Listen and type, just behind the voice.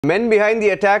Men behind the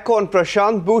attack on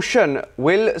Bhushan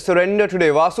will surrender today.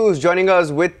 Vasu is joining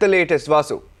us with the latest.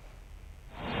 Vasu.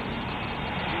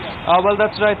 Well,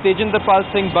 that's right. Tejinder Pal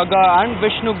Singh Bagga and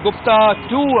Vishnu Gupta,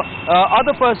 two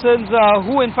other persons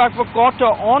who in fact were caught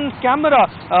on camera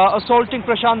assaulting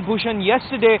Prashant Bhushan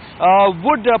yesterday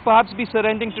would perhaps be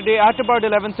surrendering today at about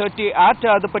 11:30 at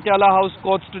the Patiala House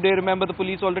courts today. Remember, the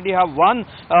police already have one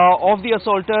of the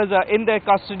assaulters in their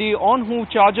custody on whom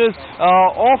charges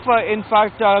of in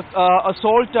fact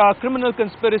assault, criminal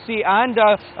conspiracy and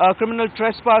criminal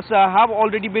trespass have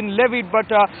already been levied. But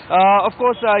of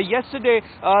course yesterday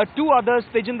two others,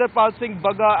 Tejinder Pal Singh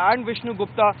Bagga and Vishnu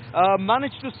Gupta,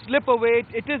 managed to slip away.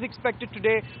 It is expected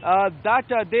today that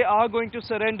they are going to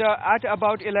surrender at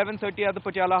about 11:30 at the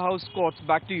Patiala House courts.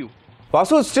 Back to you.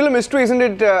 Vasu, it's still a mystery, isn't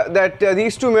it, that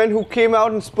these two men who came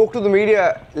out and spoke to the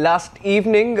media last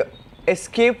evening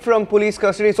escaped from police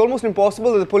custody. It's almost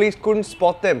impossible that the police couldn't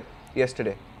spot them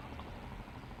yesterday.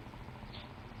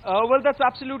 Well, that's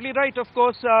absolutely right. Of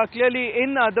course, clearly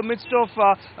in the midst of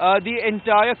the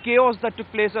entire chaos that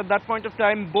took place at that point of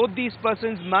time, both these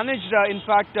persons managed, in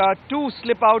fact, to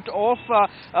slip out of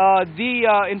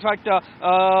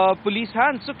police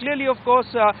hands. So clearly, of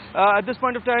course, at this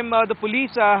point of time, the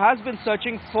police has been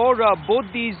searching for both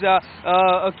these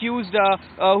accused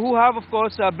who have, of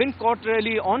course, been caught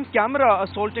really on camera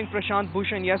assaulting Prashant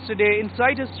Bhushan yesterday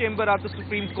inside his chamber at the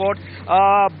Supreme Court.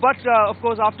 But of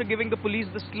course, after giving the police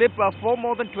the slip for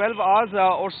more than 12 hours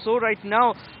or so right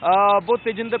now, both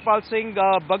Tejinder Pal Singh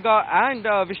Bagga and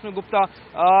Vishnu Gupta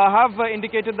have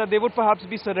indicated that they would perhaps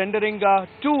be surrendering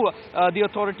to the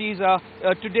authorities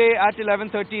today at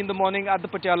 11:30 in the morning at the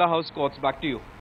Patiala House courts. Back to you.